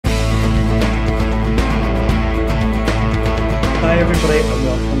everybody, and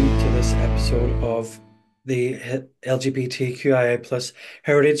welcome to this episode of the LGBTQIA plus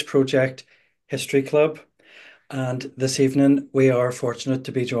Heritage Project History Club. And this evening, we are fortunate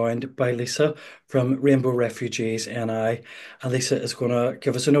to be joined by Lisa from Rainbow Refugees NI. And Lisa is going to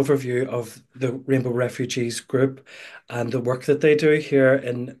give us an overview of the Rainbow Refugees group and the work that they do here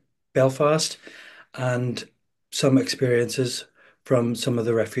in Belfast and some experiences from some of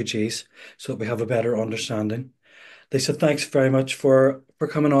the refugees so that we have a better understanding. Lisa, thanks very much for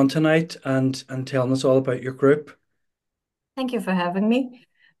coming on tonight and telling us all about your group. Thank you for having me.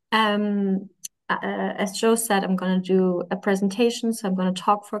 Um, as Joe said, I'm going to do a presentation, so I'm going to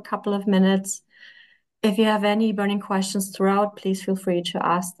talk for a couple of minutes. If you have any burning questions throughout, please feel free to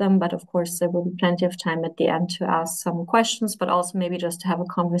ask them. But of course, there will be plenty of time at the end to ask some questions, but also maybe just to have a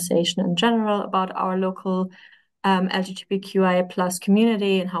conversation in general about our local LGBTQIA plus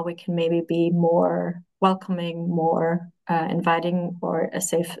community and how we can maybe be more welcoming, more inviting, or a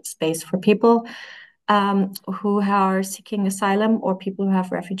safe space for people who are seeking asylum or people who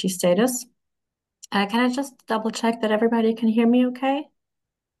have refugee status. Can I just double check that everybody can hear me okay?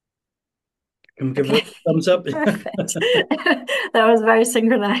 Can we give Okay, it a thumbs up? perfect. That was very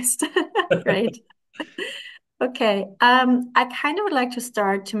synchronized. Great. Okay, I kind of would like to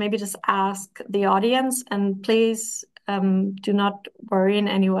start to maybe just ask the audience, and please do not worry in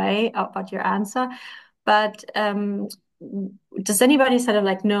any way about your answer. But does anybody sort of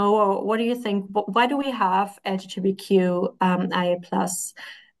like know, or what do you think? Why do we have LGBTQ IA plus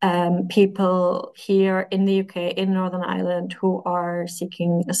people here in the UK, in Northern Ireland, who are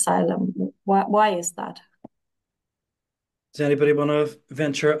seeking asylum? Why is that? Does anybody want to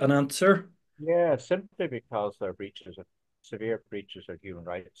venture an answer? Yeah, simply because there are severe breaches of human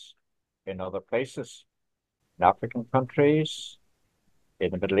rights in other places, in African countries,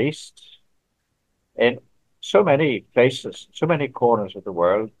 in the Middle East, in so many places, so many corners of the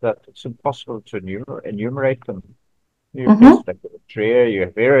world that it's impossible to enumerate them. You have Mm-hmm. places like Eritrea, you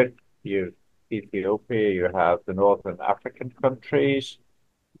have Eritrea, you have Ethiopia, you have the Northern African countries,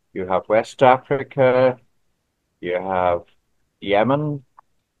 you have West Africa, you have Yemen.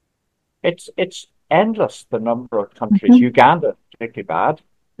 It's endless the number of countries. Mm-hmm. Uganda, particularly bad,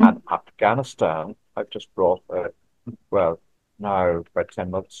 and Afghanistan. I've just brought, well, now about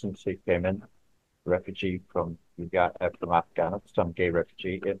 10 months since he came in, a refugee from Uganda, from Afghanistan, gay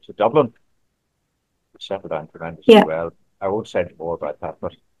refugee into Dublin, settled down tremendously Yeah. well. I won't say any more about that,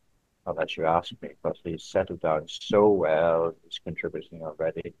 but I'll let you ask me. But he's settled down so well. He's contributing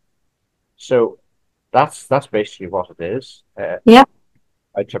already. So that's basically what it is. Yeah.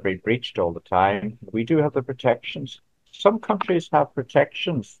 Rights are being breached all the time. We do have the protections. Some countries have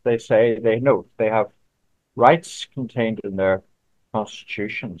protections. They say they know they have rights contained in their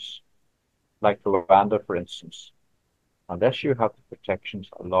constitutions, like Rwanda, for instance. Unless you have the protections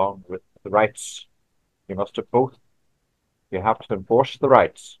along with the rights, you must have both. You have to enforce the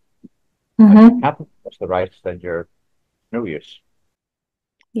rights. And if you Mm-hmm. can't enforce the rights, then you're no use.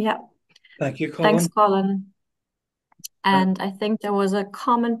 Yeah. Thank you, Thanks, Colin. Colin. Uh, And I think there was a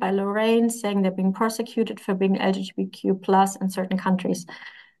comment by Lorraine saying they're being persecuted for being LGBTQ plus in certain countries.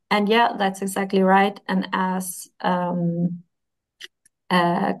 And yeah, that's exactly right. And as Colin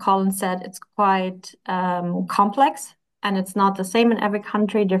said, it's quite complex and it's not the same in every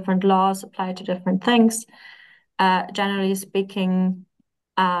country. Different laws apply to different things. Generally speaking,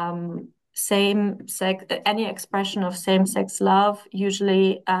 same sex, any expression of same-sex love,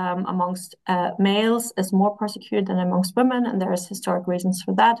 usually amongst males, is more persecuted than amongst women, and there's historic reasons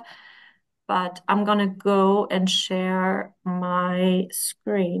for that. But I'm gonna go and share my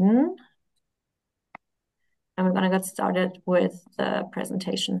screen, and we're gonna get started with the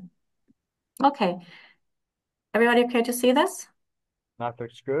presentation. Okay, everybody okay to see this? That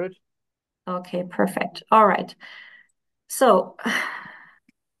looks good. Okay, perfect. All right. So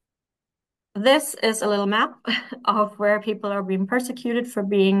this is a little map of where people are being persecuted for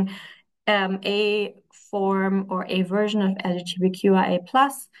being a form or a version of LGBTQIA+.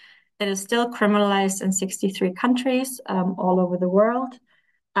 It is still criminalized in 63 countries all over the world,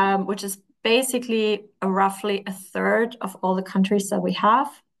 which is basically roughly a third of all the countries that we have.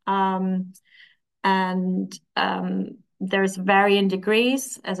 And there's varying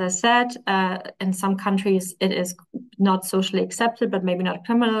degrees. As I said, in some countries it is not socially accepted, but maybe not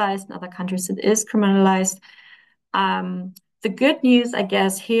criminalized. In other countries it is criminalized. The good news, I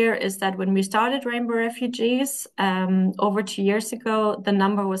guess, here is that when we started Rainbow Refugees over 2 years ago, the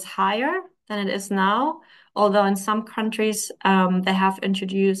number was higher than it is now. Although in some countries they have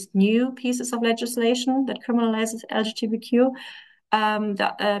introduced new pieces of legislation that criminalizes LGBTQ.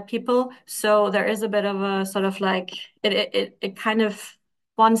 people. So there is a bit of a sort of like it kind of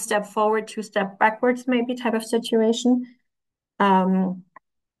one step forward, two step backwards, maybe type of situation. Um,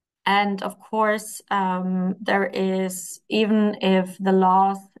 and of course, there is, even if the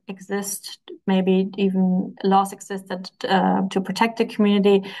laws exist, maybe even laws existed to protect the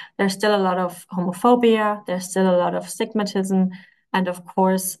community, there's still a lot of homophobia, there's still a lot of stigmatism. And of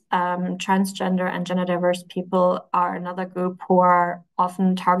course, transgender and gender diverse people are another group who are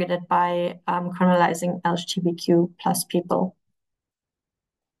often targeted by criminalizing LGBTQ plus people.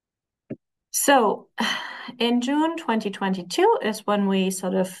 So in June 2022 is when we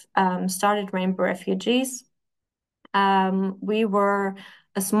sort of started Rainbow Refugees. We were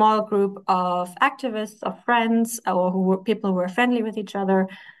a small group of activists, of friends, or who were people who were friendly with each other,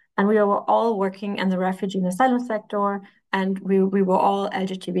 and we were all working in the refugee and asylum sector, and we were all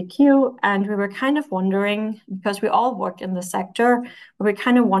LGBTQ, and we were kind of wondering, because we all worked in the sector, we were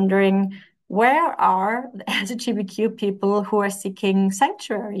kind of wondering, where are the LGBTQ people who are seeking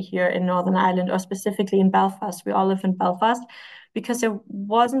sanctuary here in Northern Ireland, or specifically in Belfast? We all live in Belfast, because there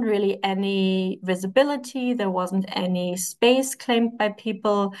wasn't really any visibility, there wasn't any space claimed by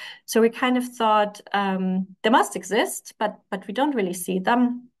people. So we kind of thought they must exist, but we don't really see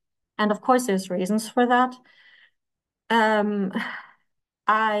them. And of course, there's reasons for that. Um,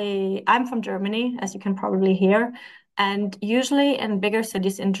 I'm from Germany, as you can probably hear. And usually in bigger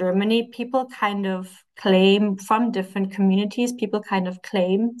cities in Germany, people kind of claim from different communities, people kind of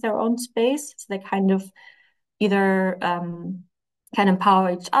claim their own space. So they kind of either can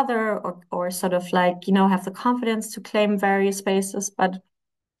empower each other, or sort of like, have the confidence to claim various spaces. But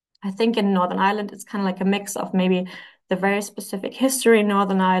I think in Northern Ireland, it's kind of like a mix of maybe the very specific history in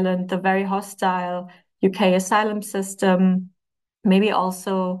Northern Ireland, the very hostile UK asylum system, maybe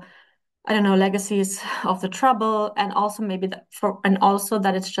also, I don't know, legacies of the trouble, and also maybe and also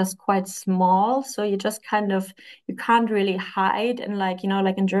that it's just quite small. So you just kind of, you can't really hide. And like,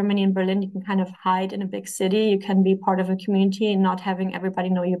 like in Germany and Berlin, you can kind of hide in a big city. You can be part of a community and not having everybody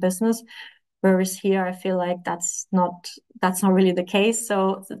know your business. Whereas here, I feel like that's not really the case.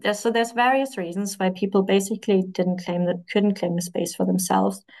 So there's various reasons why people basically couldn't claim the space for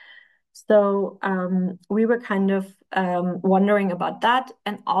themselves. So we were kind of wondering about that,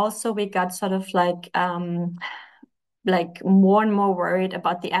 and also we got sort of like more and more worried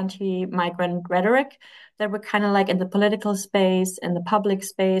about the anti-migrant rhetoric that were kind of like in the political space, in the public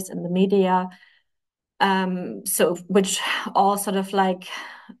space, in the media. So which all sort of like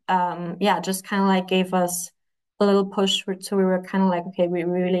just kind of like gave us a little push. So we were kind of like, okay, we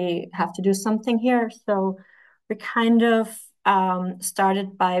really have to do something here. So we kind of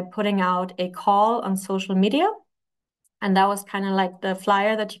started by putting out a call on social media. And that was kind of like the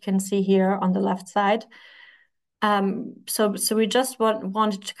flyer that you can see here on the left side. So we just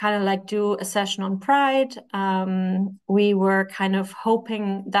wanted to kind of like do a session on Pride. We were kind of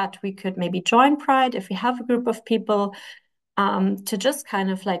hoping that we could maybe join Pride if we have a group of people, to just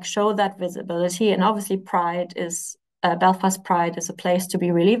kind of like show that visibility. And obviously Belfast Pride is a place to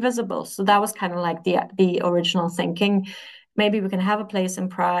be really visible. So that was kind of like the original thinking. Maybe we can have a place in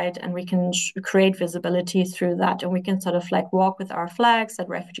Pride, and we can create visibility through that. And we can sort of like walk with our flags that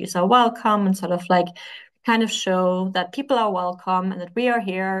refugees are welcome, and sort of like kind of show that people are welcome and that we are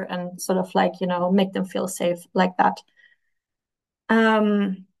here, and sort of like, make them feel safe like that.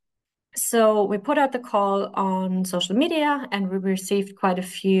 So we put out the call on social media, and we received quite a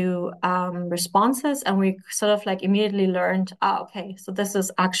few responses, and we sort of like immediately learned, okay, so this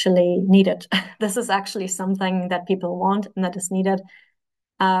is actually needed. This is actually something that people want and that is needed.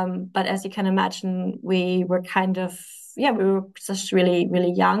 But as you can imagine, we were kind of, we were just really,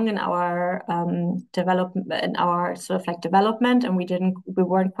 really young in our sort of like development, and we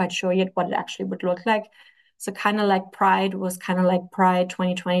weren't quite sure yet what it actually would look like. So kind of like Pride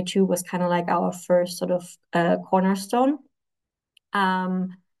 2022 was kind of like our first sort of cornerstone.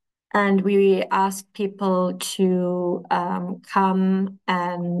 And we asked people to come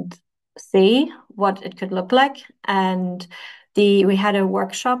and see what it could look like. And we had a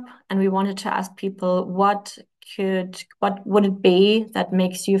workshop, and we wanted to ask people what would it be that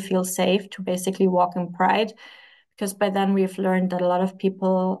makes you feel safe to basically walk in Pride? Because by then we've learned that a lot of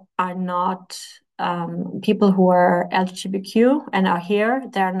people are not people who are LGBTQ and are here,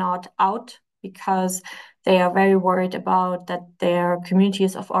 they're not out because they are very worried about that their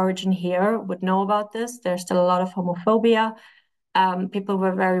communities of origin here would know about this. There's still a lot of homophobia. People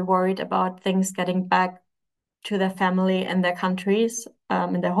were very worried about things getting back to their family and their countries,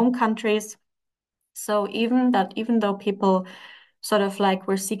 in their home countries. So even though people sort of like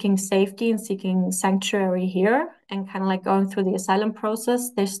were seeking safety and seeking sanctuary here and kind of like going through the asylum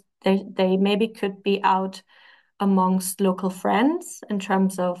process, they maybe could be out amongst local friends in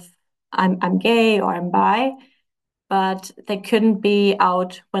terms of I'm gay or I'm bi, but they couldn't be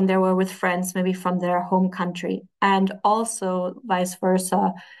out when they were with friends, maybe from their home country. And also vice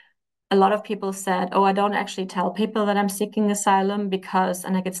versa. A lot of people said, oh, I don't actually tell people that I'm seeking asylum because,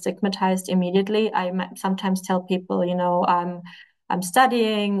 and I get stigmatized immediately. I sometimes tell people, I'm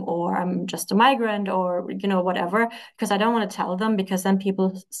studying or I'm just a migrant or, whatever, because I don't want to tell them because then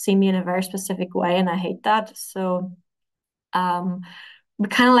people see me in a very specific way and I hate that. So, we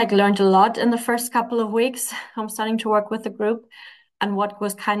kind of like learned a lot in the first couple of weeks. I'm starting to work with the group. And what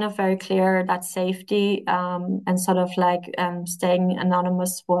was kind of very clear that safety and sort of like staying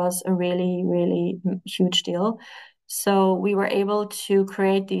anonymous was a really, really huge deal. So we were able to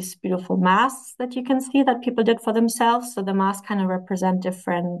create these beautiful masks that you can see that people did for themselves. So the masks kind of represent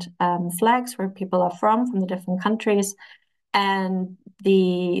different flags where people are from the different countries. And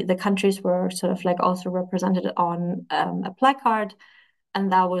the countries were sort of like also represented on a placard,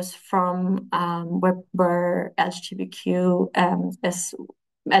 and that was from where LGBTQ is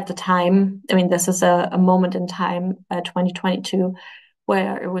at the time. I mean, this is a moment in time, 2022,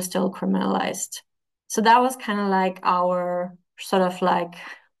 where it was still criminalized. So that was kind of like our sort of like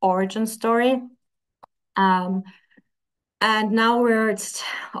origin story. Um, and now it's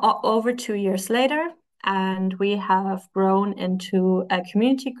over 2 years later, and we have grown into a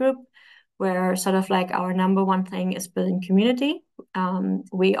community group where sort of like our number one thing is building community.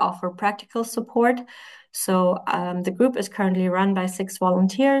 We offer practical support. So the group is currently run by 6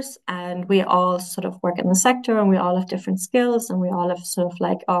 volunteers, and we all sort of work in the sector, and we all have different skills, and we all have sort of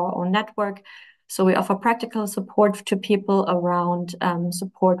like our own network. So we offer practical support to people around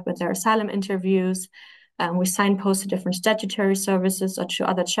support with their asylum interviews. We signpost to different statutory services or to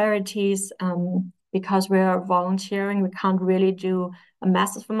other charities. Because we're volunteering, we can't really do a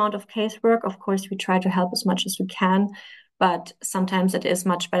massive amount of casework. Of course, we try to help as much as we can, but sometimes it is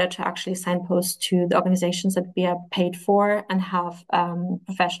much better to actually signpost to the organizations that we are paid for and have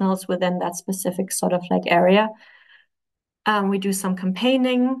professionals within that specific sort of like area. We do some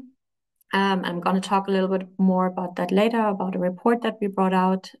campaigning. I'm going to talk a little bit more about that later, about a report that we brought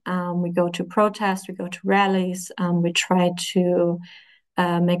out. We go to protests, we go to rallies. We try to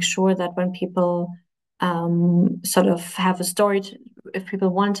make sure that when people sort of have a story, if people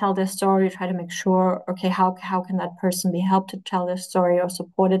want to tell their story, try to make sure, okay, how can that person be helped to tell their story or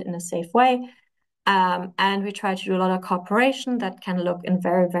supported in a safe way? And we try to do a lot of cooperation that can look in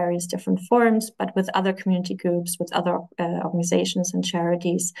very various different forms, but with other community groups, with other organizations and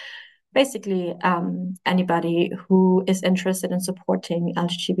charities. Basically, anybody who is interested in supporting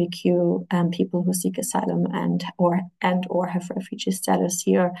LGBTQ people who seek asylum and or have refugee status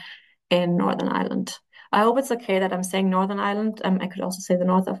here in Northern Ireland. I hope it's okay that I'm saying Northern Ireland. I could also say the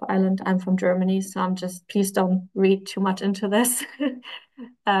north of Ireland. I'm from Germany, so please don't read too much into this.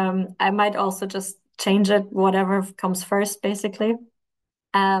 I might also just change it, whatever comes first, basically.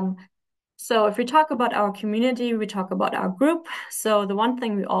 So if we talk about our community, we talk about our group. So the one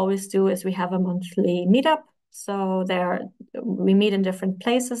thing we always do is we have a monthly meetup. So we meet in different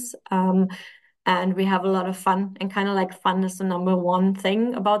places. And we have a lot of fun, and kind of like fun is the number one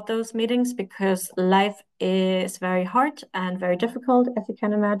thing about those meetings because life is very hard and very difficult, as you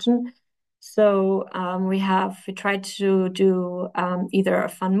can imagine. So we try to do either a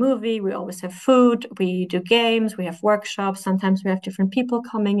fun movie, we always have food, we do games, we have workshops. Sometimes we have different people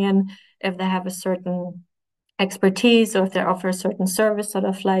coming in if they have a certain expertise or if they offer a certain service, sort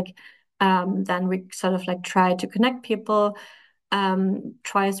of like then we sort of like try to connect people.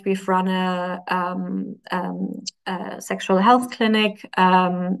 Twice we've run a sexual health clinic.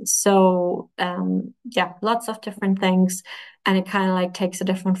 Yeah, lots of different things. And it kind of like takes a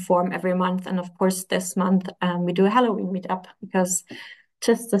different form every month. And of course, this month we do a Halloween meetup because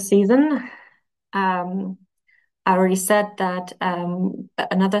just the season. I already said that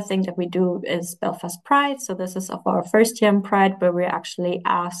another thing that we do is Belfast Pride. So this is of our first year in Pride, where we're actually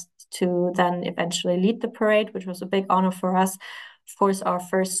asked to then eventually lead the parade, which was a big honor for us. Of course, our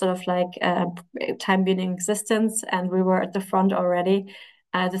first sort of like time being in existence, and we were at the front already.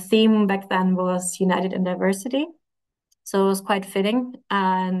 The theme back then was United in Diversity. So it was quite fitting,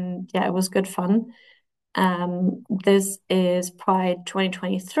 and yeah, it was good fun. This is Pride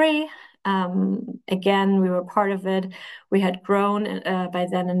 2023. Again, we were part of it. We had grown by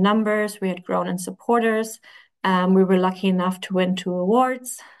then in numbers, we had grown in supporters. We were lucky enough to win 2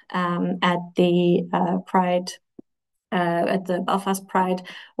 awards at the Pride at the Belfast Pride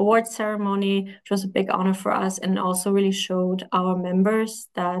Award ceremony, which was a big honor for us, and also really showed our members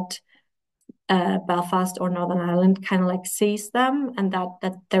that Belfast or Northern Ireland kind of like sees them, and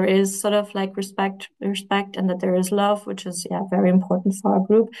that there is sort of like respect, and that there is love, which is very important for our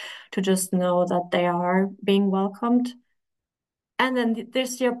group to just know that they are being welcomed. And then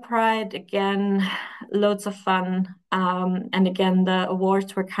this year, Pride, again, loads of fun. And again, the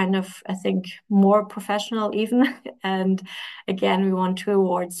awards were kind of, I think, more professional even. And again, we won 2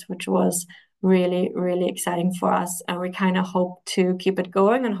 awards, which was really, really exciting for us. And we kind of hope to keep it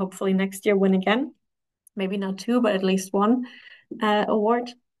going and hopefully next year win again. Maybe not 2, but at least 1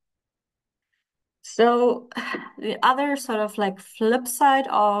 award. So the other sort of like flip side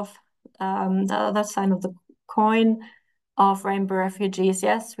of the other side of the coin of Rainbow Refugees.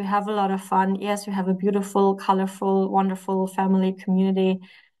 Yes, we have a lot of fun. Yes, we have a beautiful, colorful, wonderful family community.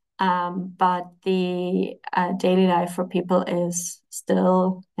 But the daily life for people is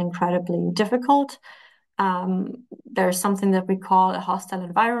still incredibly difficult. There's something that we call a hostile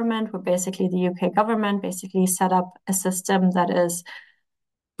environment, where basically the UK government basically set up a system that is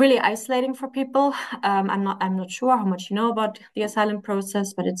really isolating for people. I'm not sure how much you know about the asylum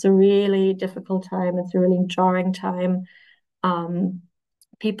process, but it's a really difficult time. It's a really jarring time. Um,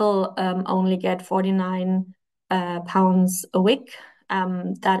 People only get 49 pounds a week.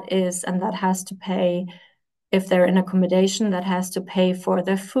 That has to pay, if they're in accommodation, that has to pay for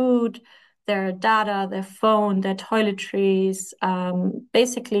their food, their data, their phone, their toiletries,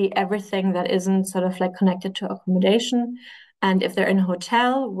 basically everything that isn't sort of like connected to accommodation. And if they're in a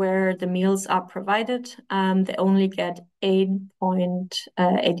hotel where the meals are provided, they only get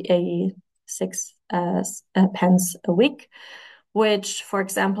 8.86 pence a week, which, for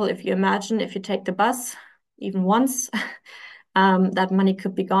example, if you imagine if you take the bus even once, that money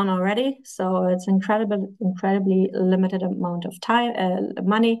could be gone already. So it's incredibly limited amount of time,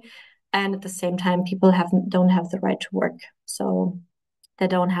 money, and at the same time, people don't have the right to work, so they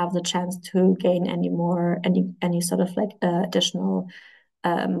don't have the chance to gain any sort of like additional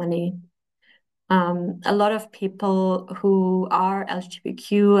money. A lot of people who are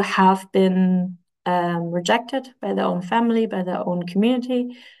LGBTQ have been rejected by their own family, by their own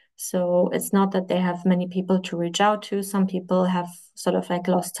community. So it's not that they have many people to reach out to. Some people have sort of like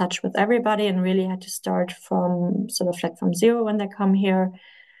lost touch with everybody and really had to start from sort of like from zero when they come here.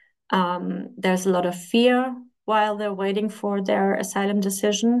 There's a lot of fear while they're waiting for their asylum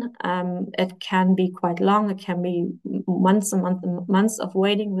decision. It can be quite long. It can be months and months and months of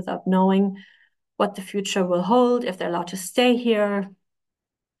waiting without knowing what the future will hold, if they're allowed to stay here,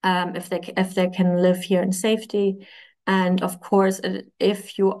 if they can live here in safety. And of course,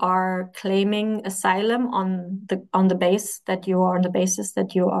 if you are claiming asylum on the basis that you are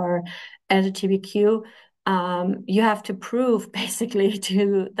LGBTQ, you have to prove basically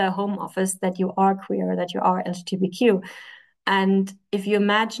to the Home Office that you are queer, that you are LGBTQ. And if you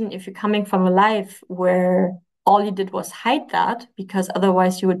imagine if you're coming from a life where all you did was hide that because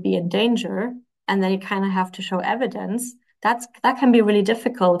otherwise you would be in danger, and then you kind of have to show evidence, that can be really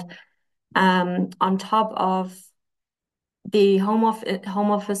difficult. On top of the home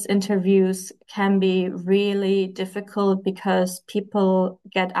office interviews can be really difficult because people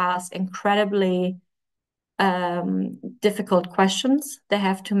get asked incredibly difficult questions. They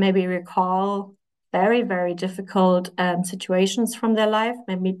have to maybe recall very, very difficult situations from their life,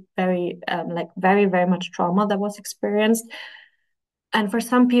 maybe very, very much trauma that was experienced. And for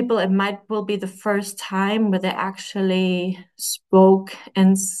some people, it will be the first time where they actually spoke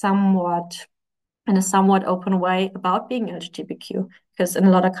in a somewhat open way about being LGBTQ. Because in a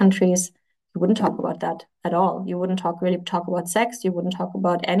lot of countries, you wouldn't talk about that at all. You wouldn't really talk about sex. You wouldn't talk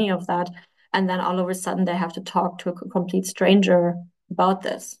about any of that. And then all of a sudden, they have to talk to a complete stranger about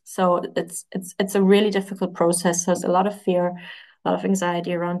this. So it's a really difficult process. So there's a lot of fear, a lot of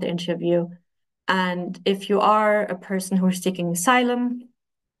anxiety around the interview. And if you are a person who is seeking asylum,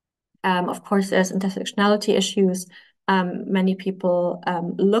 of course, there's intersectionality issues. Many people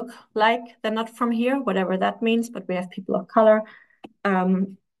look like they're not from here, whatever that means, but we have people of color.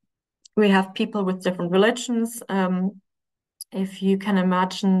 We have people with different religions. If you can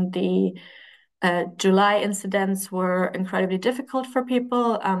imagine, the July incidents were incredibly difficult for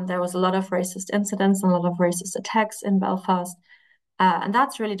people. There was a lot of racist incidents and a lot of racist attacks in Belfast. And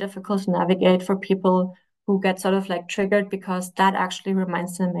that's really difficult to navigate for people who get sort of like triggered, because that actually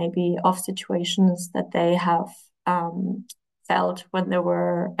reminds them maybe of situations that they have felt when they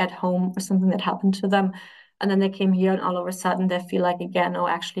were at home or something that happened to them. And then they came here and all of a sudden they feel like, again, oh,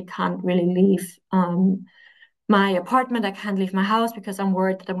 I actually can't really leave my apartment. I can't leave my house because I'm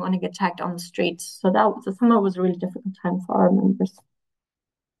worried that I'm going to get attacked on the streets. So the summer was a really difficult time for our members.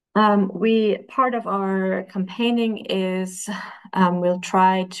 Part of our campaigning is we'll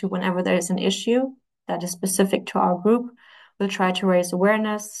try to, whenever there is an issue that is specific to our group, we'll try to raise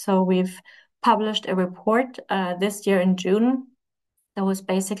awareness. So we've published a report this year in June that was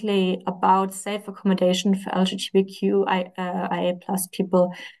basically about safe accommodation for LGBTQIA plus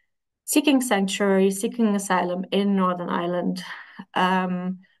people seeking sanctuary, seeking asylum in Northern Ireland.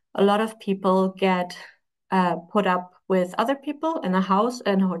 A lot of people get put up with other people in a house,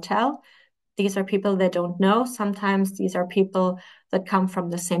 in a hotel. These are people they don't know. Sometimes these are people that come from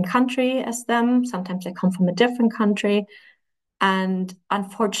the same country as them. Sometimes they come from a different country. And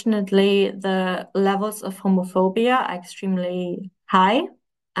unfortunately, the levels of homophobia are extremely high.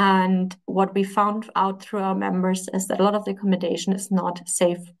 And what we found out through our members is that a lot of the accommodation is not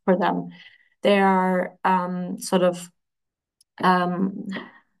safe for them. They are sort of um,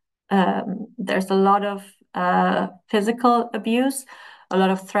 there's a lot of physical abuse, a lot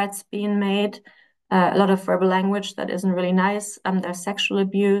of threats being made, a lot of verbal language that isn't really nice. There's sexual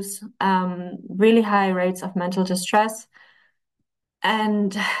abuse, really high rates of mental distress,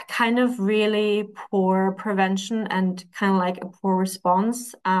 and kind of really poor prevention and kind of like a poor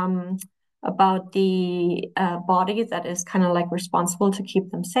response about the body that is kind of like responsible to keep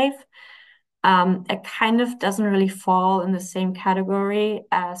them safe. It kind of doesn't really fall in the same category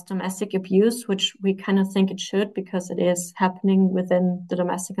as domestic abuse, which we kind of think it should because it is happening within the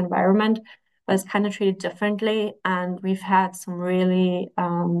domestic environment, but it's kind of treated differently. And we've had some really,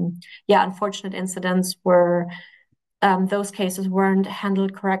 unfortunate incidents where those cases weren't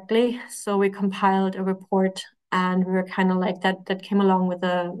handled correctly. So we compiled a report and we were kind of like that came along with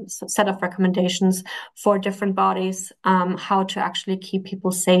a set of recommendations for different bodies, how to actually keep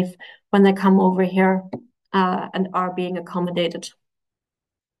people safe when they come over here and are being accommodated.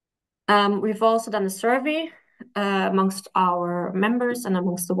 We've also done a survey amongst our members and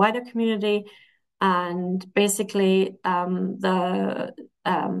amongst the wider community. And basically, the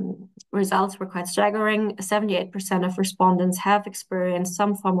results were quite staggering. 78% of respondents have experienced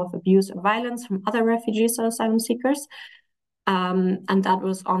some form of abuse or violence from other refugees or asylum seekers. And that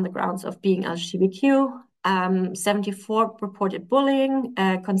was on the grounds of being LGBTQ. 74 reported bullying,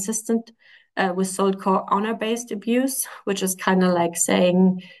 consistent with so-called honor-based abuse, which is kind of like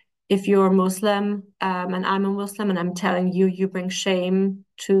saying, if you're Muslim and I'm a Muslim and I'm telling you, you bring shame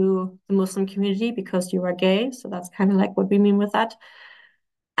to the Muslim community because you are gay. So that's kind of like what we mean with that.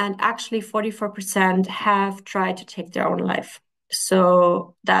 And actually 44% have tried to take their own life.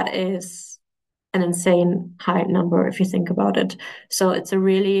 So that is an insane high number if you think about it. So it's a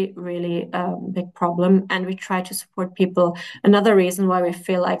really, really big problem. And we try to support people. Another reason why we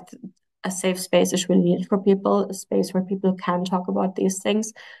feel like a safe space is really needed for people, a space where people can talk about these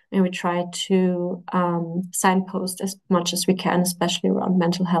things. And we try to signpost as much as we can, especially around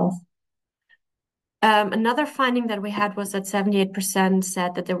mental health. Another finding that we had was that 78%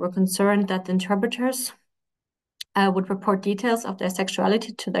 said that they were concerned that the interpreters would report details of their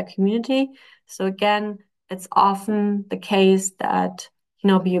sexuality to their community. So again, it's often the case that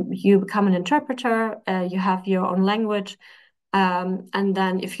you become an interpreter, you have your own language, and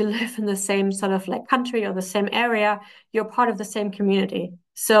then if you live in the same sort of like country or the same area, you're part of the same community.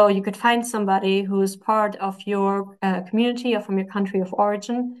 So you could find somebody who's part of your community or from your country of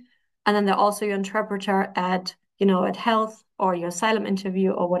origin, and then they're also your interpreter at health or your asylum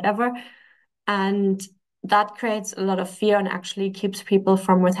interview or whatever. And that creates a lot of fear and actually keeps people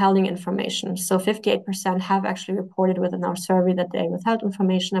from withholding information. So 58% have actually reported within our survey that they withheld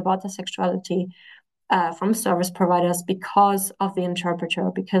information about their sexuality from service providers because of the interpreter,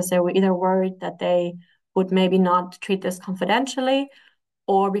 because they were either worried that they would maybe not treat this confidentially,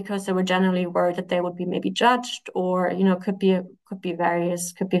 or because they were generally worried that they would be maybe judged, or could be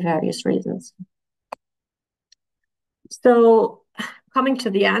various reasons. So coming to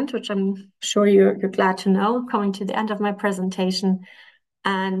the end, which I'm sure you're glad to know, coming to the end of my presentation,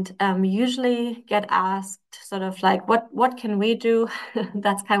 and usually get asked sort of like, what can we do?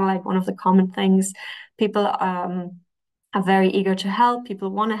 That's kind of like one of the common things. People are very eager to help. People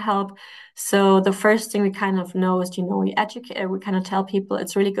want to help. So the first thing we kind of know is, we kind of tell people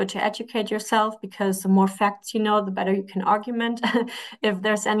it's really good to educate yourself, because the more facts you know, the better you can argument if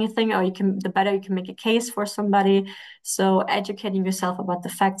there's anything, or the better you can make a case for somebody. So educating yourself about the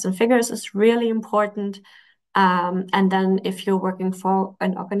facts and figures is really important. And then if you're working for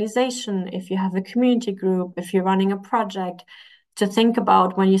an organization, if you have a community group, if you're running a project, to think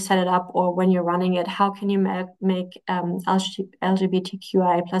about when you set it up or when you're running it, how can you make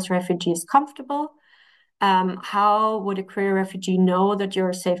LGBTQI plus refugees comfortable? How would a queer refugee know that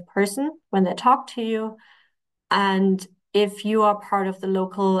you're a safe person when they talk to you? And if you are part of the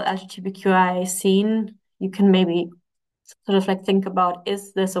local LGBTQIA scene, you can maybe sort of like think about,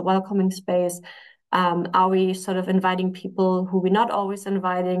 is this a welcoming space? Are we sort of inviting people who we're not always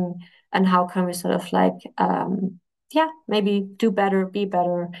inviting? And how can we sort of like, yeah, maybe do better, be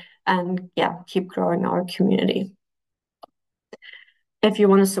better, and yeah, keep growing our community. If you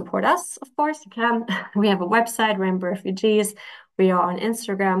want to support us, of course, you can. We have a website, Rainbow Refugees. We are on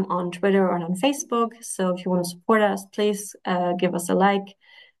Instagram, on Twitter, and on Facebook. So if you want to support us, please give us a like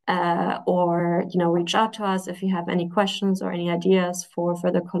or reach out to us if you have any questions or any ideas for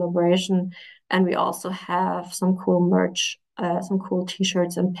further collaboration. And we also have some cool merch, some cool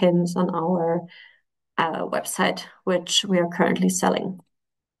T-shirts and pins on our website, which we are currently selling.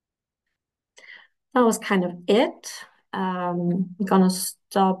 That was kind of it. I'm gonna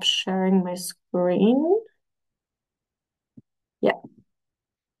stop sharing my screen. Yeah,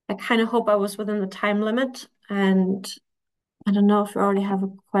 I kind of hope I was within the time limit, and I don't know if you already have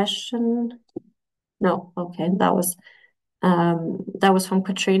a question. No, okay, that was from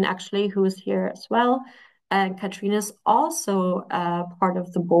Katrine actually, who is here as well. And Katrine is also part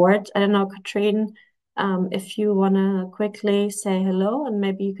of the board. I don't know, Katrine, if you want to quickly say hello, and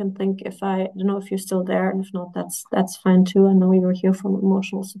maybe you can think if I don't know if you're still there, and if not, that's fine too. I know we were here for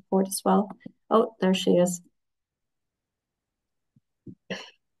emotional support as well. Oh, there she is.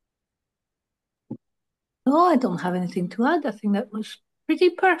 Oh, I don't have anything to add. I think that was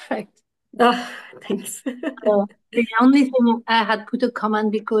pretty perfect. Oh, thanks. The only thing I had put a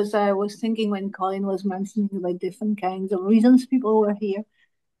comment because I was thinking when Colin was mentioning about different kinds of reasons people were here,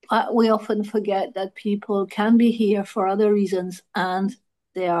 we often forget that people can be here for other reasons and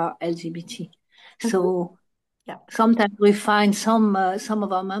they are LGBT. So Yeah. sometimes we find some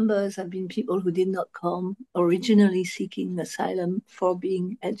of our members have been people who did not come originally seeking asylum for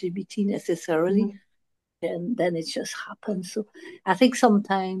being LGBT necessarily, and then it just happens. So I think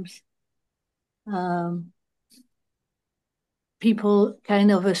sometimes people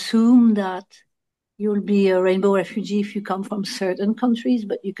kind of assume that you'll be a rainbow refugee if you come from certain countries,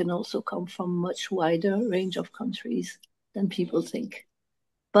 but you can also come from much wider range of countries than people think.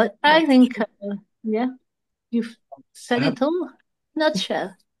 But I think, yeah, you've said it all in a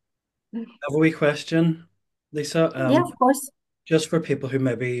nutshell. I have a wee question, Lisa. Yeah, of course. Just for people who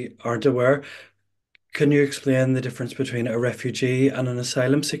maybe aren't aware, can you explain the difference between a refugee and an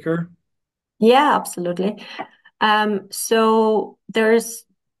asylum seeker? Yeah, absolutely. So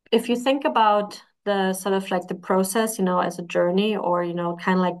if you think about the sort of like the process, as a journey or,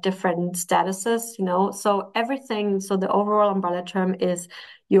 kind of like different statuses, so the overall umbrella term is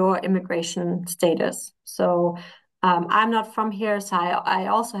your immigration status. So I'm not from here, so I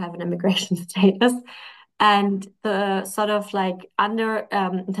also have an immigration status. And the sort of like under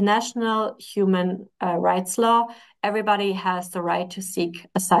international human rights law, everybody has the right to seek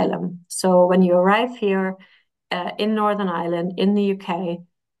asylum. So when you arrive here in Northern Ireland, in the UK,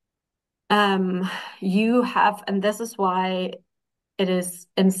 you have, and this is why it is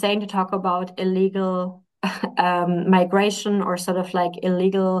insane to talk about illegal migration or sort of like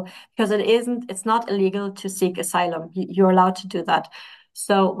illegal, because it's not illegal to seek asylum. You're allowed to do that.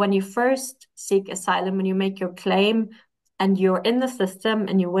 So when you first seek asylum, when you make your claim and you're in the system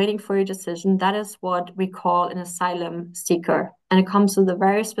and you're waiting for your decision, that is what we call an asylum seeker. And it comes with a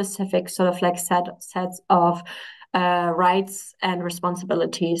very specific sort of like sets of rights and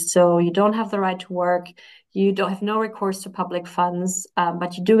responsibilities. So you don't have the right to work. You don't have no recourse to public funds,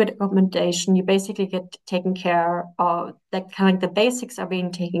 but you do get accommodation. You basically get taken care of. That kind of like the basics are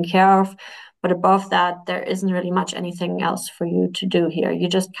being taken care of, but above that, there isn't really much anything else for you to do here. You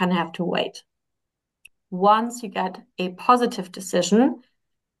just kind of have to wait. Once you get a positive decision,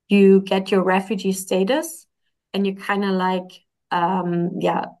 you get your refugee status, and you kind of like,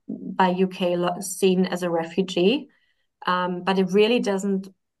 by UK law, seen as a refugee. But it really doesn't.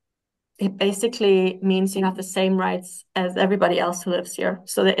 It basically means you have the same rights as everybody else who lives here.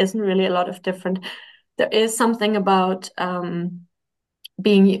 So there isn't really a lot of different. There is something about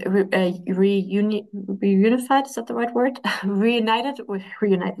being reunified. Is that the right word? Reunited with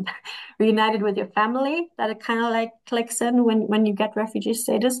your family. That it kind of like clicks in when you get refugee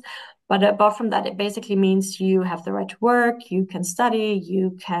status. But apart from that, it basically means you have the right to work, you can study,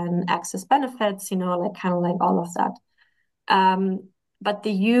 you can access benefits. Like kind of like all of that. But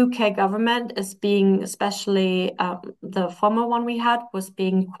the UK government is being, especially the former one we had, was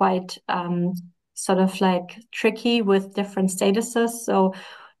being quite sort of like tricky with different statuses. So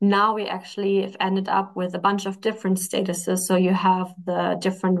Now we actually have ended up with a bunch of different statuses. So you have the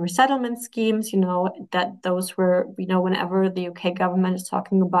different resettlement schemes, that those were, whenever the UK government is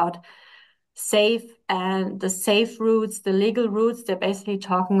talking about safe and the safe routes, the legal routes, they're basically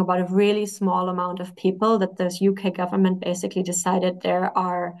talking about a really small amount of people that this UK government basically decided there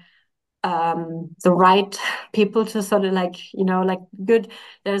are the right people to sort of good.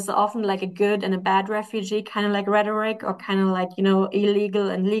 There's often like a good and a bad refugee kind of like rhetoric, or kind of like, illegal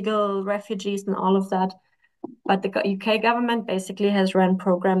and legal refugees and all of that. But the UK government basically has run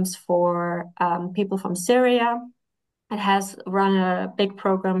programs for people from Syria. It has run a big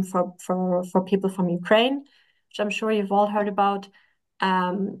program for people from Ukraine, which I'm sure you've all heard about.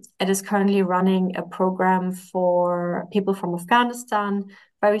 It is currently running a program for people from Afghanistan.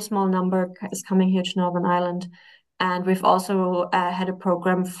 Very small number is coming here to Northern Ireland. And we've also had a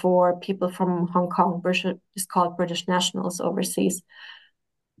program for people from Hong Kong, it's called British Nationals overseas.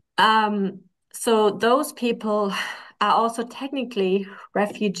 So those people are also technically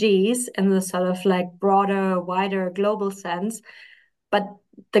refugees in the sort of like broader, wider, global sense, but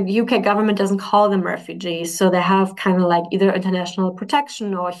the UK government doesn't call them refugees. So they have kind of like either international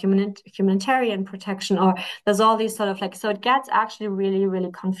protection or humanitarian protection, or there's all these sort of like, so it gets actually really,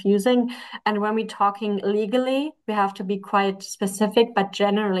 really confusing. And when we're talking legally, we have to be quite specific, but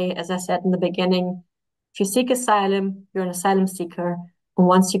generally, as I said in the beginning, if you seek asylum, you're an asylum seeker. And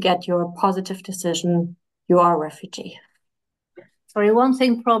once you get your positive decision, you are a refugee. Sorry, one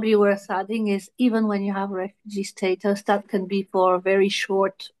thing probably worth adding is even when you have refugee status, that can be for a very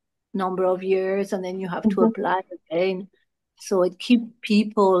short number of years, and then you have to apply again. So it keeps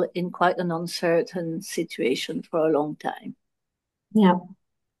people in quite an uncertain situation for a long time. Yeah.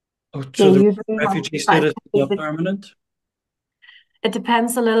 Oh, so the refugee status is not it permanent?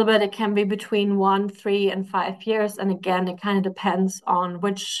 depends a little bit. It can be between 1, 3, and 5 years. And again, it kind of depends on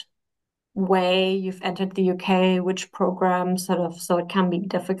which way you've entered the UK, which program sort of, so it can be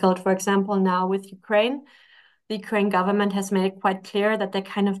difficult. For example, now with Ukraine, the Ukraine government has made it quite clear that they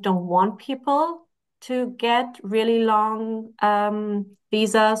kind of don't want people to get really long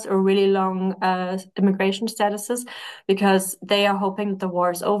visas or really long immigration statuses, because they are hoping that the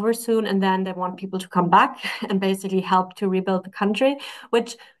war is over soon, and then they want people to come back and basically help to rebuild the country,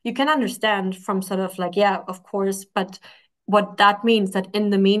 which you can understand from sort of like, yeah, of course, but what that means that in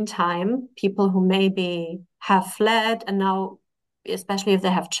the meantime, people who maybe have fled and now, especially if they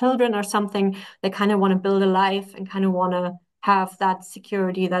have children or something, they kind of want to build a life and kind of want to have that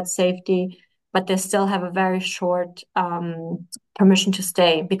security, that safety, but they still have a very short permission to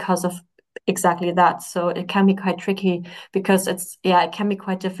stay because of exactly that. So it can be quite tricky because it can be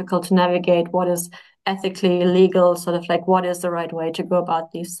quite difficult to navigate what is ethically legal, sort of like what is the right way to go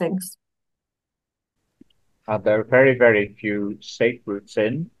about these things. And there are very, very few safe routes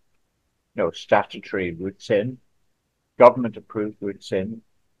in, statutory routes in, government approved routes in.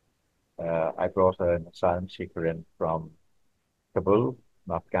 I brought an asylum seeker in from Kabul,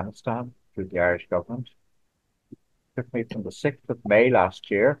 from Afghanistan, through the Irish government. It took me from the 6th of May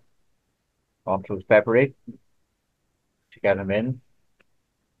last year until February to get him in.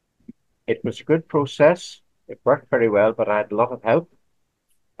 It was a good process. It worked very well, but I had a lot of help.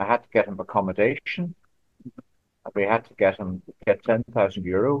 I had to get him accommodation. We had to get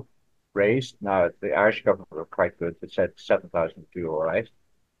 €10,000 raised. Now, the Irish government were quite good. They said 7,000 would do all right.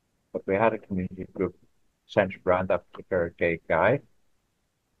 But we had a community group centered around that particular gay guy.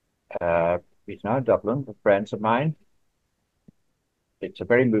 He's now in Dublin with friends of mine. It's a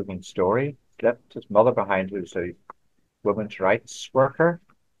very moving story. He left his mother behind, who's a women's rights worker.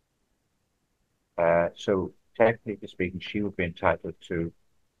 So technically speaking, she would be entitled to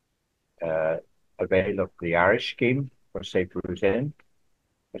avail of the Irish scheme for safe route in,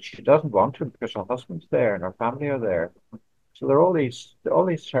 but she doesn't want to because her husband's there and her family are there. So there are all these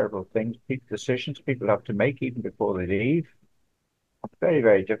terrible things, decisions people have to make even before they leave. It's very,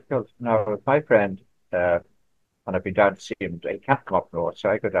 very difficult. Now, with my friend, and I've been down to see him, he can't come up north,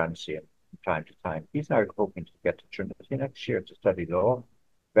 so I go down and see him from time to time. He's now hoping to get to Trinity next year to study law.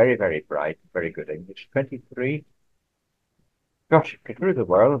 Very, very bright, very good English. 23. Gosh, get through the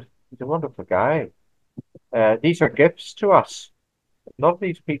world. He's a wonderful guy. These are gifts to us. A lot of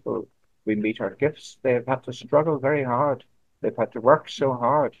these people we meet are gifts. They've had to struggle very hard. They've had to work so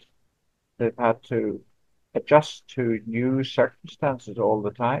hard. They've had to adjust to new circumstances all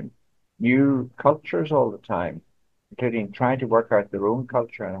the time, new cultures all the time, including trying to work out their own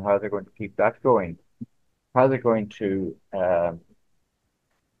culture and how they're going to keep that going, how they're going to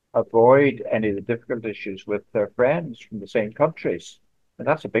avoid any of the difficult issues with their friends from the same countries. And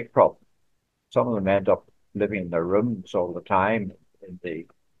that's a big problem. Some of them end up living in their rooms all the time in the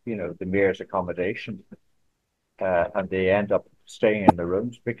the mayor's accommodation, and they end up staying in the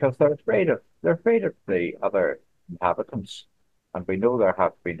rooms because they're afraid of the other inhabitants. And we know there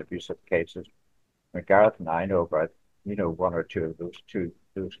have been abusive cases. Gareth and I know about one or two of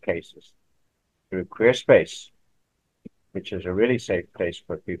those cases through QueerSpace, which is a really safe place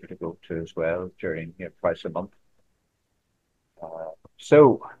for people to go to as well during twice a month.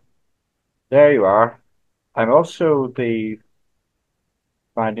 So there you are. I'm also the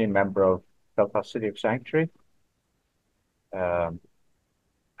founding member of Belfast City of Sanctuary, um,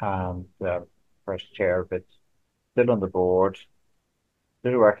 and first chair of it. Still on the board,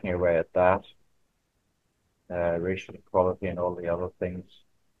 still working away at that, racial equality and all the other things.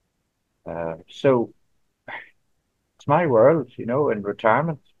 So it's my world, in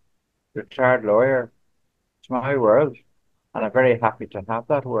retirement, retired lawyer. It's my world. And I'm very happy to have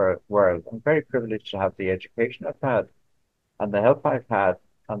that world. I'm very privileged to have the education I've had, and the help I've had,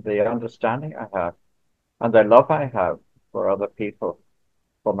 and the understanding I have, and the love I have for other people,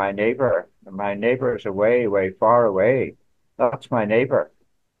 for my neighbor. My neighbor is away, way far away. That's my neighbor.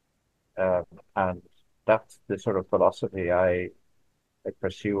 And that's the sort of philosophy I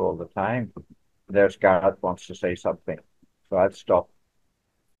pursue all the time. There's Gareth wants to say something, so I'll stop.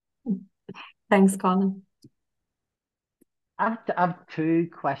 Thanks, Colin. I have two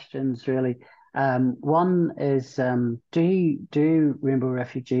questions really. One is, do Rainbow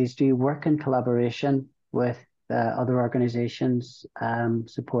Refugees, do you work in collaboration with other organisations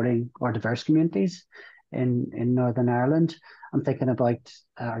supporting our diverse communities in Northern Ireland? I'm thinking about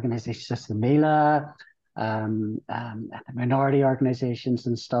organisations such as the Mila, minority organisations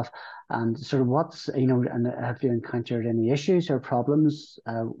and stuff. And sort of and have you encountered any issues or problems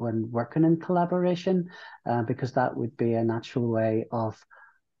when working in collaboration? Because that would be a natural way of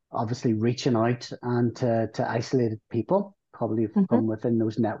obviously reaching out and to isolated people, probably from within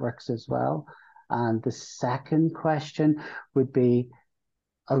those networks as well. And the second question would be,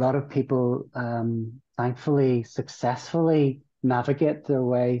 a lot of people thankfully successfully navigate their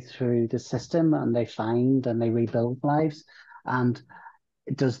way through the system, and they find and they rebuild lives. And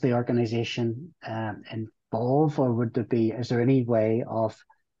does the organization involve, or is there any way of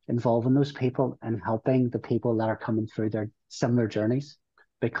involving those people and helping the people that are coming through their similar journeys?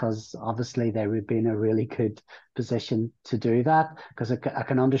 Because obviously they would be in a really good position to do that. Because I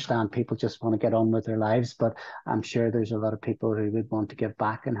can understand people just want to get on with their lives, but I'm sure there's a lot of people who would want to give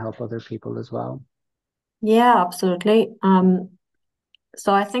back and help other people as well. Yeah, absolutely.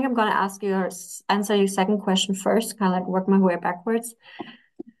 So I think I'm going to answer your second question first, kind of like work my way backwards.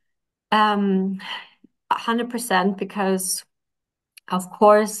 100%, because of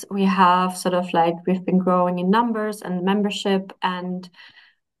course we have sort of like we've been growing in numbers and membership, and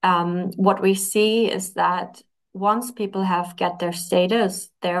what we see is that once people get their status,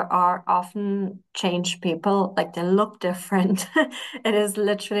 there are often changed people, like they look different. It is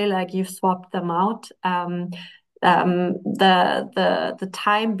literally like you've swapped them out. The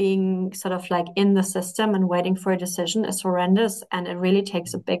time being sort of like in the system and waiting for a decision is horrendous, and it really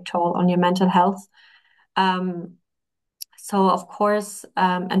takes a big toll on your mental health. So of course,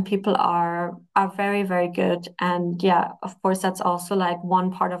 and people are very, very good. And yeah, of course, that's also like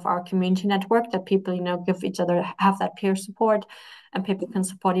one part of our community network, that people, give each other, have that peer support, and people can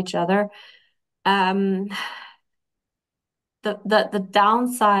support each other. The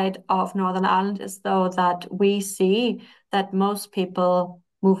downside of Northern Ireland is, though, that we see that most people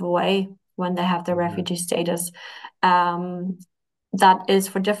move away when they have their refugee status. That is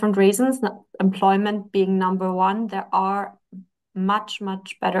for different reasons, employment being number one. There are much,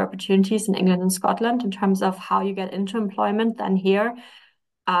 much better opportunities in England and Scotland in terms of how you get into employment than here.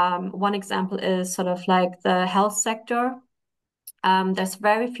 One example is sort of like the health sector. There's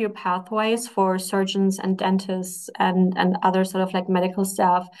very few pathways for surgeons and dentists and other sort of like medical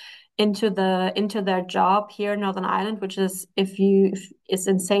staff into their job here in Northern Ireland, which is it's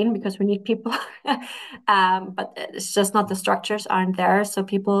insane because we need people. But it's just not, the structures aren't there, so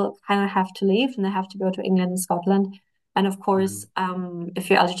people kind of have to leave and they have to go to England and Scotland. And of course, if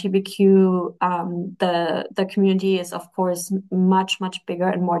you're LGBTQ, the community is of course much, much bigger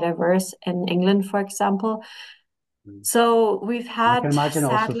and more diverse in England, for example. So we've I had, can imagine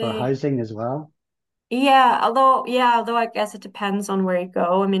also for sadly, housing as well. although I guess it depends on where you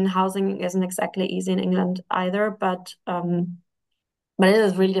go. I mean, housing isn't exactly easy in England either, but it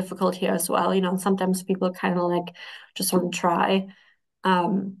is really difficult here as well. Sometimes people kind of like just want to try.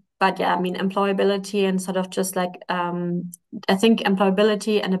 But yeah, I mean, employability and sort of just like I think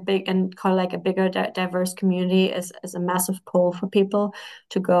employability and kind of like a bigger diverse community is a massive pull for people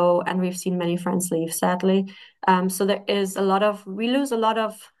to go, and we've seen many friends leave, sadly. So there is we lose a lot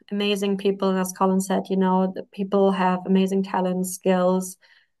of amazing people, and as Colin said, the people have amazing talents, skills,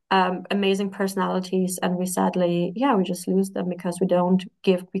 amazing personalities, and we sadly, yeah, we just lose them because they don't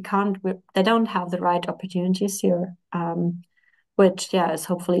have the right opportunities here. Which yeah is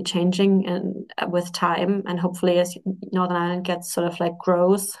hopefully changing and with time, and hopefully as Northern Ireland gets sort of like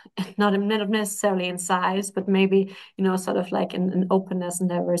grows, not necessarily in size, but maybe sort of like in openness and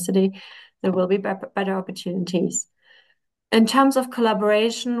diversity, there will be better opportunities. In terms of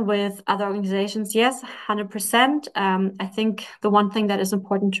collaboration with other organizations, yes, 100%. I think the one thing that is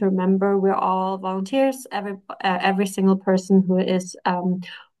important to remember, we're all volunteers. Every single person who is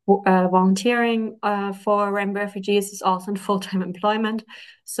volunteering for Rainbow Refugees is also in full-time employment.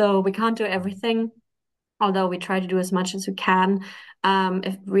 So we can't do everything, although we try to do as much as we can.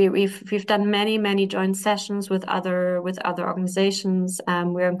 If we've done many joint sessions with other organizations.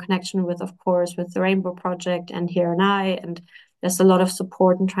 We're in connection with, of course, with the Rainbow Project and Here and I, and there's a lot of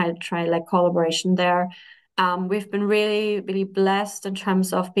support and try like collaboration there. We've been really blessed in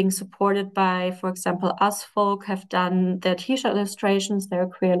terms of being supported by, for example, Us Folk have done their t-shirt illustrations. They're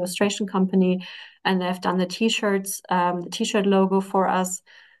a queer illustration company, and they've done the t-shirts, the t-shirt logo for us.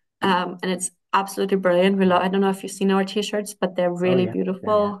 And it's absolutely brilliant. I don't know if you've seen our t-shirts, but they're really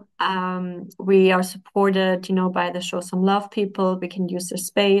beautiful. Yeah. We are supported, by the Show Some Love people. We can use their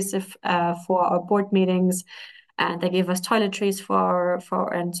space for our board meetings, and they give us toiletries for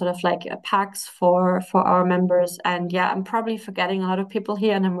and sort of like packs for our members. And yeah, I'm probably forgetting a lot of people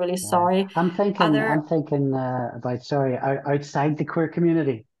here, and I'm really sorry. I'm thinking about, sorry, outside the queer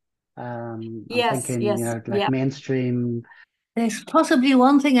community. I'm thinking, like mainstream. There's possibly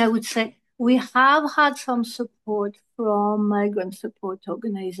one thing I would say. We have had some support from migrant support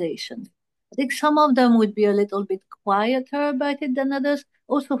organizations. I think some of them would be a little bit quieter about it than others.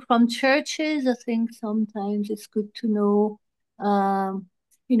 Also from churches, I think sometimes it's good to know.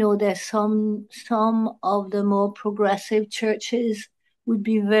 There's some of the more progressive churches would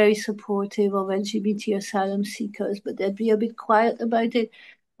be very supportive of LGBT asylum seekers, but they'd be a bit quiet about it.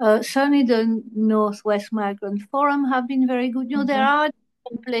 Certainly the Northwest Migrant Forum have been very good. There are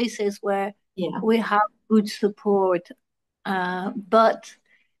places where we have good support, but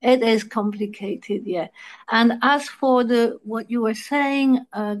it is complicated, yeah. And as for what you were saying,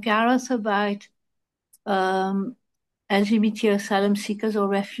 Gareth, about LGBT asylum seekers or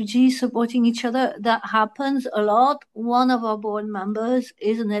refugees supporting each other, that happens a lot. One of our board members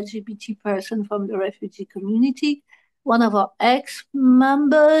is an LGBT person from the refugee community. One of our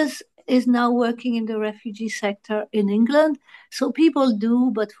ex-members is now working in the refugee sector in England. So people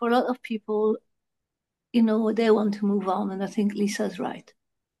do, but for a lot of people, they want to move on. And I think Lisa's right.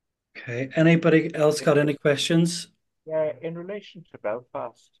 Okay. Anybody else got any questions? Yeah, in relation to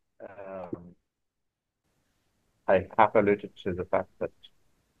Belfast, I have alluded to the fact that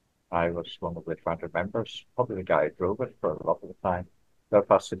I was one of the founding members, probably the guy who drove it for a lot of the time,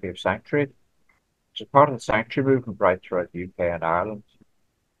 Belfast City of Sanctuary. It's a part of the Sanctuary movement right throughout the UK and Ireland.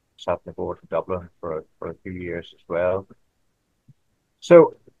 Sat on the board in Dublin for a few years as well.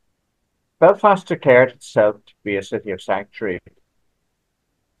 So Belfast declared itself to be a city of sanctuary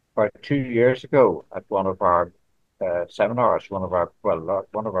about 2 years ago at one of our seminars, one of our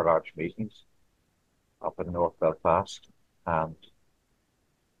large meetings up in North Belfast, and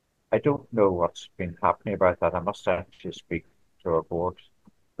I don't know what's been happening about that. I must actually speak to our board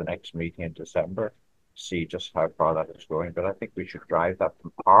the next meeting in December, see just how far that is going. But I think we should drive that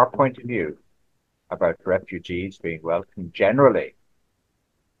from our point of view about refugees being welcome generally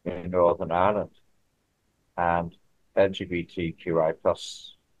in Northern Ireland, and LGBTQI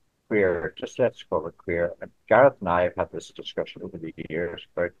plus queer, just let's call it queer. And Gareth and I have had this discussion over the years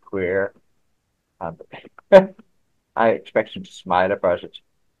about queer, and I expect him to smile about it.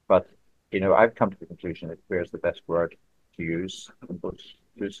 But, I've come to the conclusion that queer is the best word to use, the most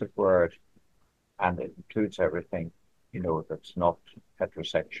inclusive word, and it includes everything, that's not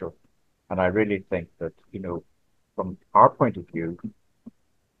heterosexual. And I really think that, from our point of view,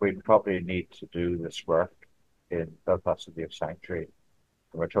 we probably need to do this work in Belfast City of Sanctuary.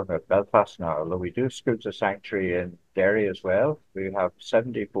 We're talking about Belfast now, although we do schools of sanctuary in Derry as well. We have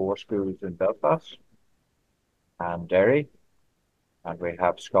 74 schools in Belfast and Derry, and we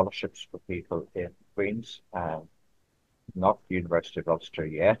have scholarships for people in Queens, and not the University of Ulster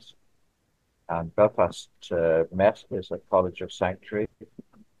yet. And Belfast Met is a college of sanctuary.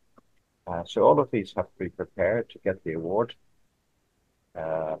 So all of these have to be prepared to get the award.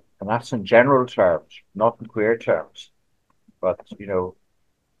 And that's in general terms, not in queer terms. But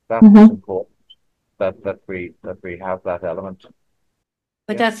that's Mhm. important that we have that element.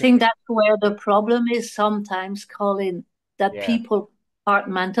 But I Yes, think that's where the problem is sometimes, Colin, that yeah, people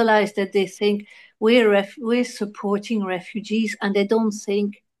compartmentalize, that they think we're supporting refugees, and they don't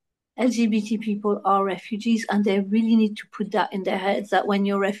think LGBT people are refugees, and they really need to put that in their heads that when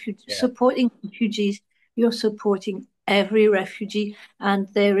you're yeah, supporting refugees, you're supporting every refugee, and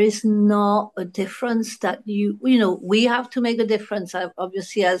there is not a difference that we have to make a difference,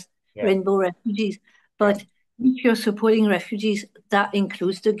 obviously, as yeah, rainbow refugees, yeah. but if you're supporting refugees, that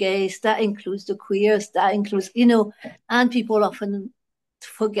includes the gays, that includes the queers, that includes, and people often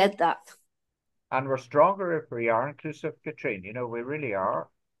forget that. And we're stronger if we are inclusive, Katrine. We really are.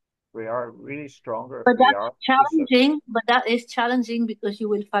 We are really stronger if But we that's are inclusive. challenging, but that is challenging because you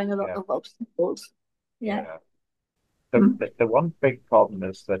will find a lot Yeah, of obstacles. Yeah. yeah. The, Mm. the, the one big problem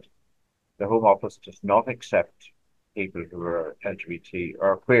is that the Home Office does not accept people who are LGBT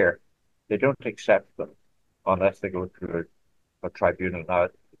or queer. They don't accept them unless they go through a tribunal. Now,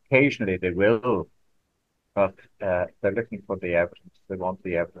 occasionally they will, but they're looking for the evidence. They want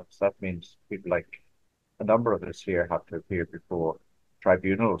the evidence. That means people like a number of us here have to appear before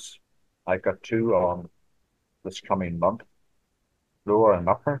tribunals. I've got two on this coming month, lower and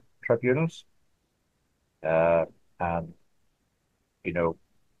upper tribunals. Uh, and, you know,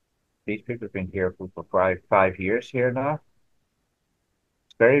 these people have been here for five years here now.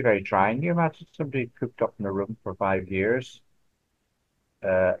 It's very, very trying. Can you imagine somebody cooped up in a room for 5 years?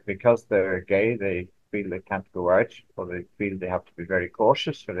 Because they're gay, they feel they can't go out, or they feel they have to be very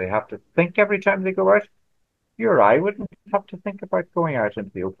cautious, or they have to think every time they go out. You or I wouldn't have to think about going out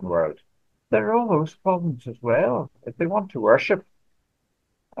into the open world. There are all those problems as well. If they want to worship,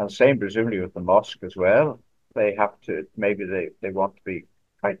 and same presumably with the mosque as well, they have to, maybe they want to be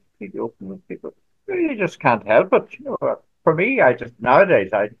quite completely open with people. You just can't help it. For me,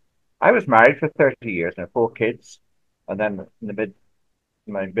 nowadays, I was married for 30 years and had 4 kids. And then in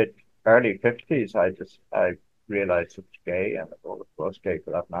my mid early 50s, I realized it was gay and all was gay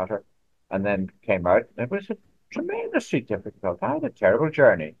for that matter. And then came out, and it was a tremendously difficult. I had a terrible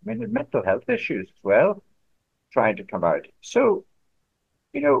journey. I mean, mental health issues as well, trying to come out. So,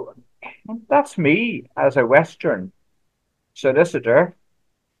 you know, that's me as a Western solicitor,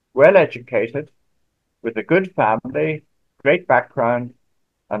 well educated, with a good family, great background,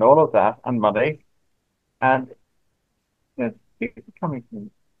 and all of that, and money. And people coming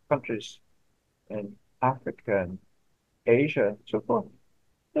from countries in Africa and Asia and so forth,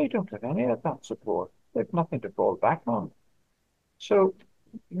 they don't have any of that support. They have nothing to fall back on. So,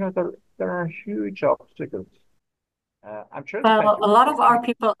 there are huge obstacles. I'm sure there's Well, plenty a of lot of our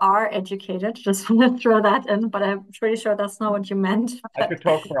protection. people are educated. Just want to throw that in, but I'm pretty sure that's not what you meant. I could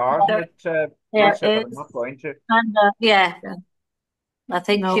talk for hours on There, it, there Lisa, but I'm is, not going to. And yeah, yeah, I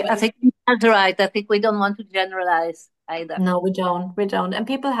think no, I think that's right. I think we don't want to generalize either. no, we don't. And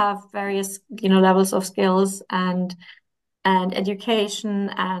people have various, levels of skills and education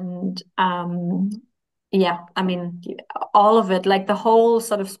and yeah, I mean all of it, like the whole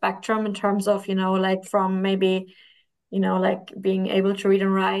sort of spectrum in terms of, like from maybe, like being able to read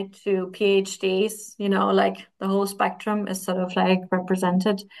and write to PhDs, like the whole spectrum is sort of like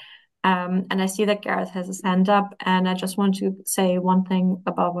represented. And I see that Gareth has his hand up, and I just want to say one thing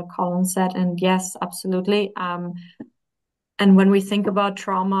about what Colin said. And yes, absolutely. And when we think about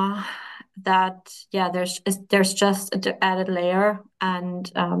trauma, that yeah, there's just an added layer.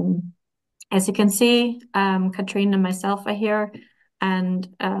 And as you can see, Katrine and myself are here, and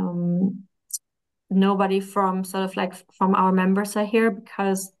nobody from sort of like from our members are here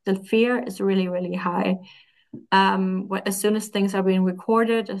because the fear is really, really high. As soon as things are being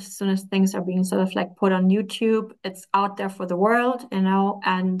recorded, as soon as things are being sort of like put on YouTube, it's out there for the world,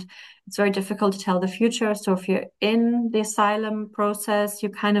 and it's very difficult to tell the future. So if you're in the asylum process, you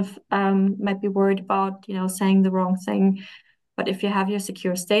kind of might be worried about, saying the wrong thing. But if you have your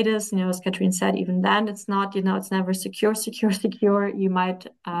secure status, as Katrine said, even then it's not, it's never secure, secure, secure. You might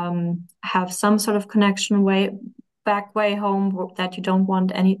have some sort of connection way home that you don't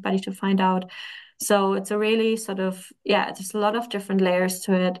want anybody to find out. So it's a really sort of, yeah, there's a lot of different layers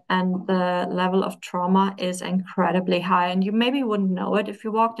to it. And the level of trauma is incredibly high. And you maybe wouldn't know it if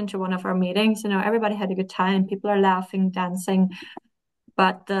you walked into one of our meetings. Everybody had a good time. People are laughing, dancing.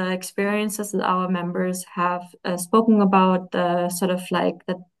 But the experiences that our members have spoken about, the sort of like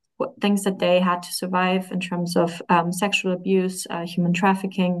the things that they had to survive in terms of sexual abuse, human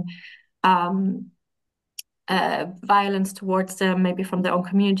trafficking, um, violence towards them, maybe from their own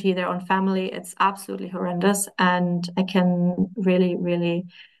community, their own family. It's absolutely horrendous. And I can really, really,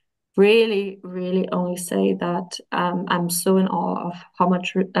 really, really only say that I'm so in awe of how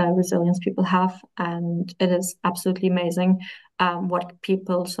much resilience people have. And it is absolutely amazing what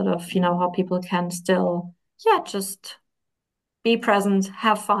people sort of, how people can still, yeah, just be present,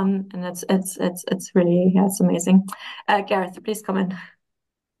 have fun. And it's really, yeah, it's amazing. Gareth, please come in.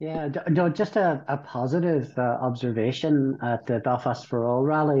 Yeah, no, just a positive observation at the Belfast for All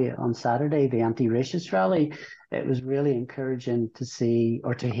rally on Saturday, the anti-racist rally. It was really encouraging to see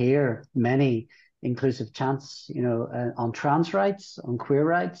or to hear many inclusive chants, on trans rights, on queer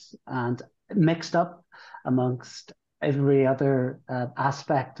rights, and mixed up amongst every other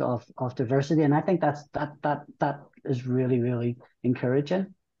aspect of diversity. And I think that is really, really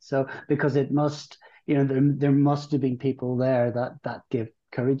encouraging. So because it must, there must have been people there that give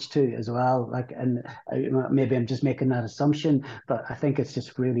courage to as well. Like, and maybe I'm just making that assumption, but I think it's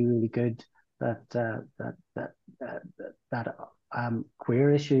just really, really good that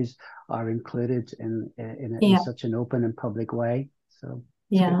queer issues are included in Yeah. such an open and public way. So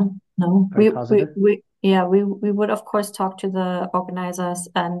Yeah, no, very positive. we would of course talk to the organizers,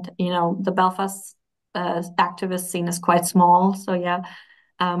 and the Belfast activist scene is quite small, so yeah,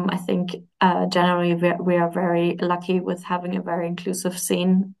 I think generally we are very lucky with having a very inclusive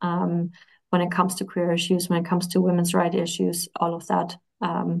scene when it comes to queer issues, when it comes to women's rights issues, all of that.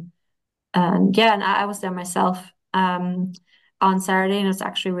 And yeah, and I was there myself on Saturday, and it was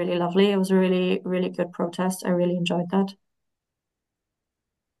actually really lovely. It was a really, really good protest. I really enjoyed that.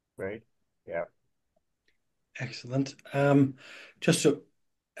 Great. Yeah. Excellent. Just so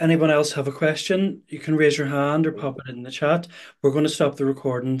anyone else have a question, you can raise your hand or pop it in the chat. We're going to stop the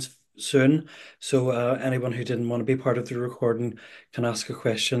recordings soon, so anyone who didn't want to be part of the recording can ask a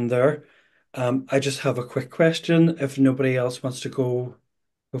question there. I just have a quick question if nobody else wants to go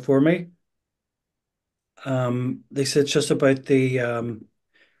before me. They said just about the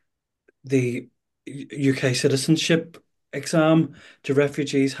UK citizenship exam. Do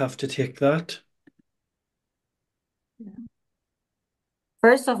refugees have to take that?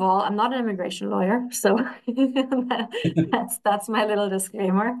 First of all, I'm not an immigration lawyer, so that's my little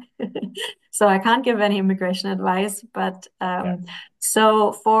disclaimer. So I can't give any immigration advice, but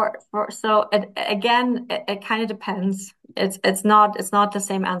so it kind of depends. It's not the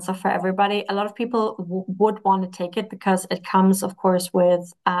same answer for everybody. A lot of people would want to take it because it comes, of course,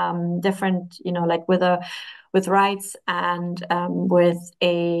 with different, like with rights and with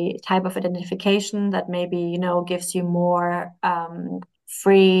a type of identification that maybe gives you more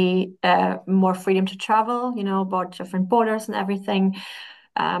more freedom to travel, about different borders and everything.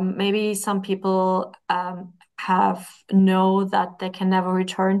 Maybe some people have know that they can never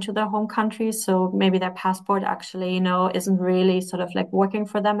return to their home country, so maybe their passport actually, isn't really sort of like working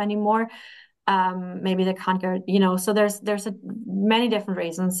for them anymore. Maybe they can't go, so there's many different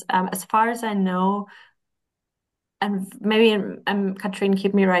reasons. As far as I know, and maybe Katrine,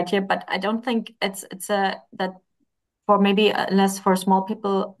 keep me right here, but I don't think it's a that for maybe less for small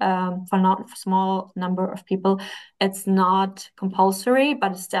people, for not for small number of people, it's not compulsory,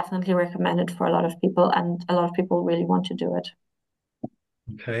 but it's definitely recommended for a lot of people, and a lot of people really want to do it.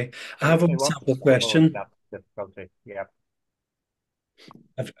 Okay, I have a They want to sample follow question. that difficulty. Yeah.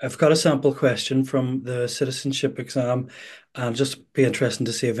 I've got a sample question from the citizenship exam, and just be interesting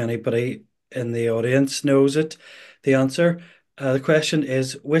to see if anybody in the audience knows it. The answer. The question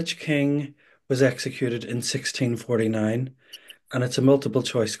is, which king was executed in 1649? And it's a multiple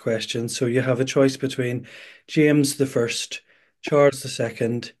choice question. So you have a choice between James the First, Charles the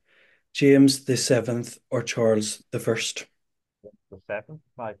Second, James the Seventh, or Charles the First. The seventh,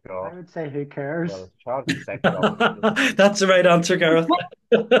 my I God. would say, who cares? Well, Charles II, obviously. That's the right answer, Gareth.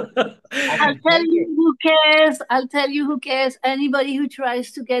 I I'll can tell tell you you, who cares. I'll tell you who cares. Anybody who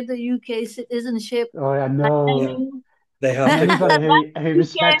tries to get the UK citizenship, Oh, I I tell Yeah, know. you, they have And to. anybody who who cares?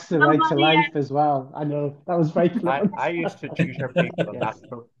 respects the right to Nobody life else. as well. I know that was very I flippant. used to tutor people in that Yes.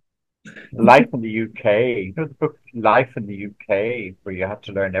 book, Life in the UK. You know the book Life in the UK, where you had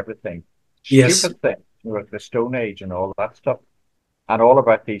to learn everything. Yes. Stupid things, like the Stone Age and all that stuff, and all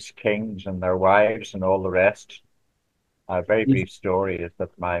about these kings and their wives and all the rest. A very brief story is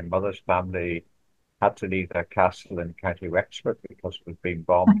that my mother's family had to leave their castle in County Wexford because it was being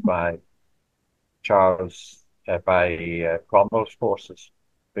bombed by Cromwell's forces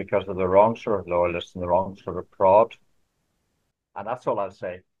because of the wrong sort of loyalists and the wrong sort of prod. And that's all I'll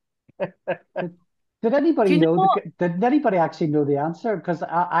say. Did, did Do anybody you know know? did anybody actually know the answer? Because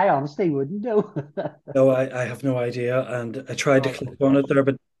I honestly wouldn't know. No, I have no idea, and I tried to Oh, click on God. it there,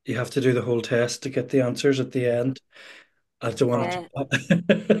 but you have to do the whole test to get the answers at the end. I don't want Yeah.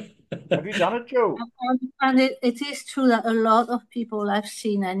 to. Have you done it, Joe? And it is true that a lot of people I've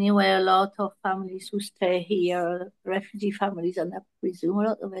seen anyway, a lot of families who stay here, refugee families, and I presume a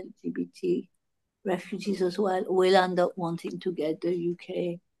lot of LGBT refugees as well, will end up wanting to get the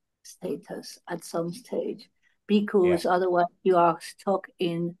UK status at some stage, Yeah, because otherwise you are stuck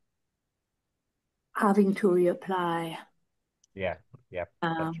in having to reapply. yeah, yeah.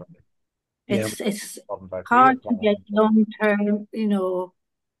 That's Um, right. Yeah, it's Talking about hard to get reapplying. long term, a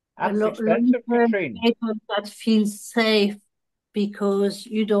And it's long expensive, term Katrine. status that feels safe, because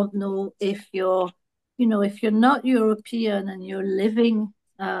you don't know if if you're not European and you're living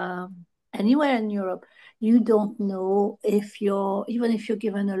anywhere in Europe, you don't know if even if you're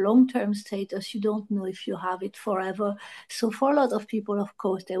given a long-term status, you don't know if you have it forever. So for a lot of people, of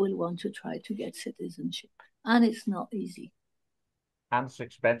course, they will want to try to get citizenship, and it's not easy. And it's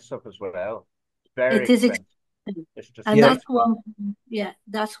expensive as well. Very It is expensive. expensive. It's just And yeah, that's frightening.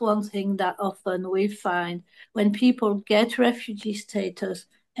 that's one thing that often we find when people get refugee status,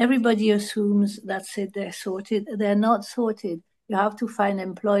 everybody assumes that's it, they're sorted. They're not sorted. You have to find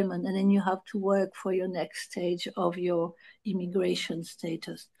employment, and then you have to work for your next stage of your immigration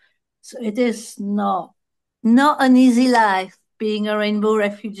status. So it is not an easy life being a rainbow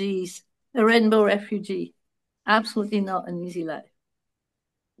refugee. Absolutely not an easy life.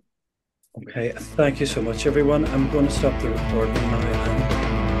 okay. Thank you so much, everyone. I'm going to stop the recording now,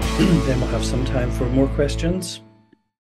 and then we'll have some time for more questions.